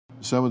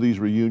some of these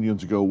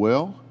reunions go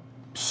well,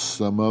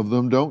 some of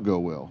them don't go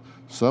well.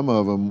 Some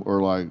of them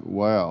are like,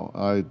 wow,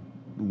 I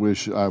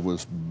wish I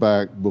was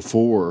back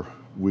before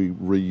we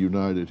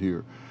reunited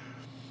here.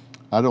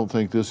 I don't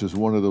think this is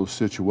one of those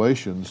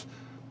situations,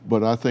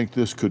 but I think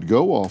this could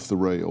go off the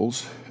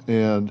rails,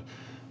 and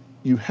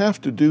you have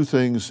to do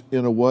things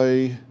in a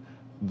way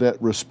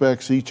that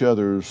respects each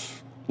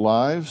other's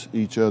lives,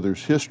 each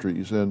other's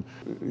histories. And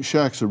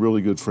Shaq's a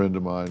really good friend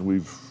of mine.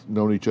 We've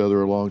known each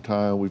other a long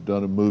time. We've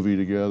done a movie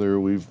together.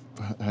 We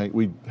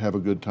have a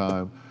good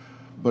time.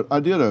 But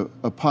I did a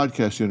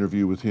podcast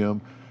interview with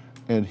him,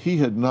 and he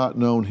had not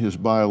known his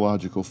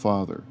biological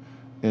father.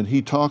 And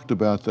he talked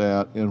about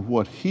that and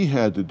what he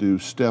had to do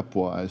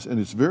stepwise, and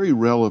it's very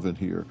relevant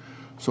here.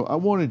 So I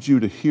wanted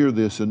you to hear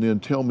this and then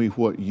tell me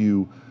what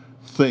you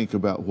think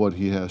about what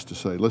he has to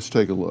say. Let's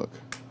take a look.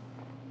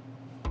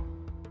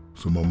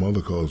 So my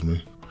mother calls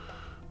me,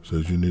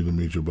 says, you need to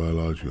meet your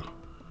biological.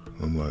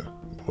 I'm like,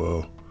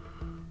 well,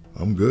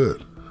 I'm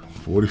good. I'm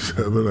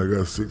 47, I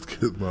got 6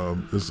 kids,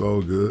 Mom, it's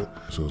all good.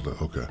 So it's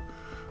like, okay,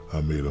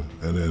 I'll meet him.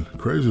 And then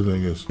crazy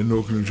thing is, in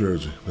Newark, New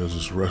Jersey, there's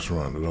this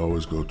restaurant that I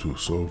always go to, a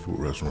soul food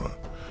restaurant.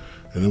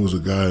 And there was a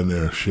guy in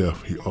there, a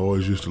chef, he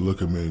always used to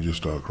look at me and just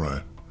start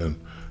crying. And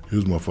he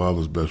was my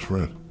father's best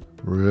friend.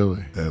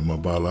 Really? And my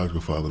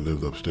biological father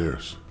lived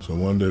upstairs. So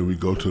one day we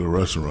go to the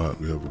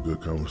restaurant, we have a good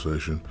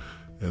conversation,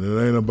 and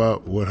it ain't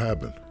about what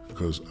happened,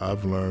 because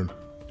I've learned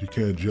you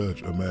can't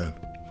judge a man.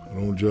 I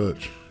don't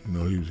judge. You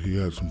know, he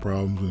had some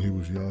problems when he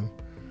was young.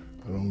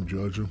 I don't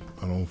judge him.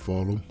 I don't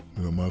fault him.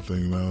 You know, my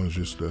thing now is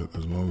just that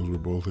as long as we're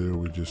both here,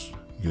 we just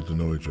get to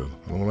know each other.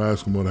 I don't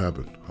ask him what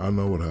happened. I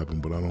know what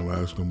happened, but I don't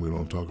ask him. We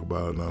don't talk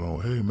about it. And I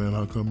don't, hey man,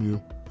 how come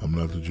you? I'm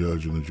not the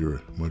judge and the jury.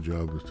 My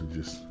job is to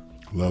just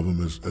love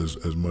him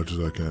as much as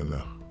I can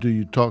now. Do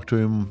you talk to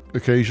him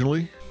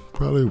occasionally?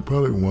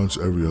 Probably once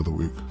every other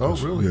week. Oh,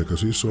 really? Yeah, because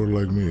he's sort of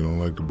like me. He don't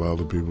like to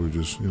bother people.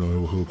 Just, you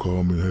know, he'll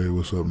call me, hey,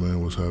 what's up,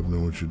 man? What's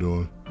happening? What you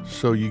doing?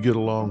 So you get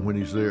along when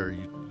he's there?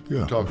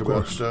 You talk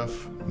about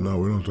stuff? No,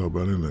 we don't talk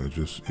about anything.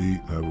 Just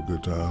eat, have a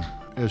good time.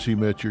 Has he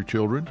met your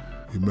children?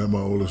 He met my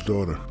oldest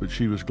daughter. But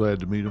she was glad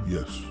to meet him?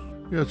 Yes.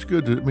 Yeah, it's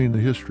good to, the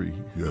history.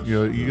 Yes.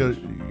 You know, you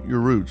got your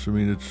roots.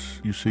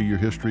 You see your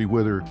history,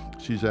 whether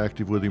she's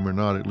active with him or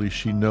not, at least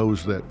she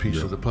knows that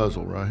piece of the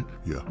puzzle, right?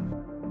 Yeah.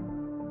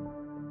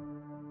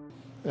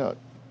 Yeah,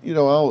 you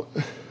know,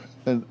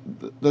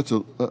 that's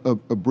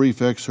a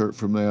brief excerpt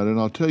from that, and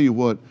I'll tell you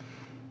what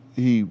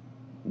he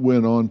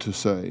went on to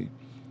say.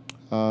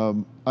 I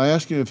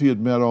asked him if he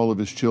had met all of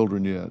his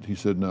children yet. He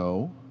said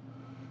no,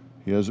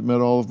 he hasn't met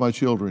all of my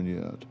children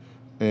yet,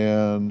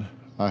 and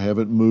I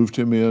haven't moved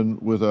him in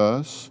with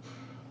us.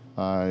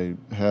 I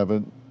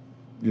haven't,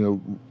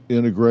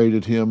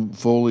 integrated him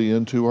fully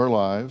into our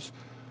lives,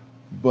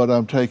 but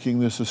I'm taking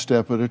this a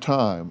step at a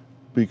time,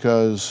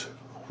 because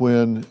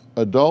when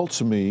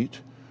adults meet,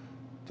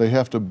 they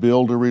have to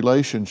build a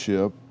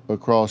relationship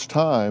across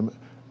time,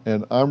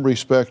 and I'm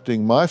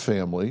respecting my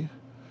family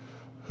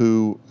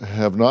who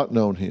have not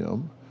known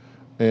him,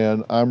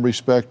 and I'm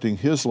respecting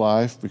his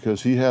life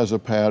because he has a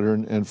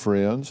pattern and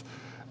friends,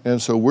 and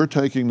so we're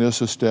taking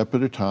this a step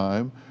at a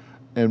time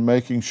and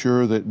making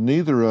sure that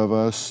neither of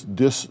us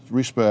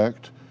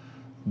disrespect,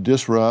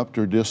 disrupt,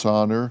 or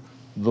dishonor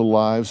the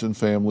lives and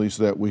families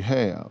that we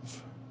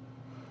have.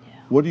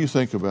 What do you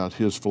think about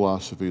his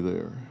philosophy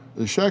there?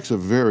 Shaq's a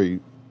very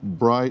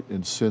bright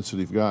and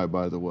sensitive guy,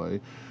 by the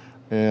way,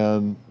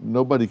 and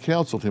nobody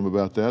counseled him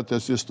about that.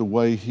 That's just the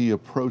way he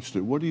approached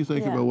it. What do you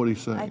think about what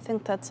he's saying? I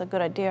think that's a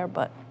good idea,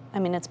 but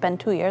it's been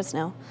 2 years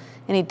now,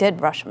 and he did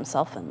rush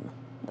himself and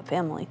the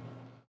family.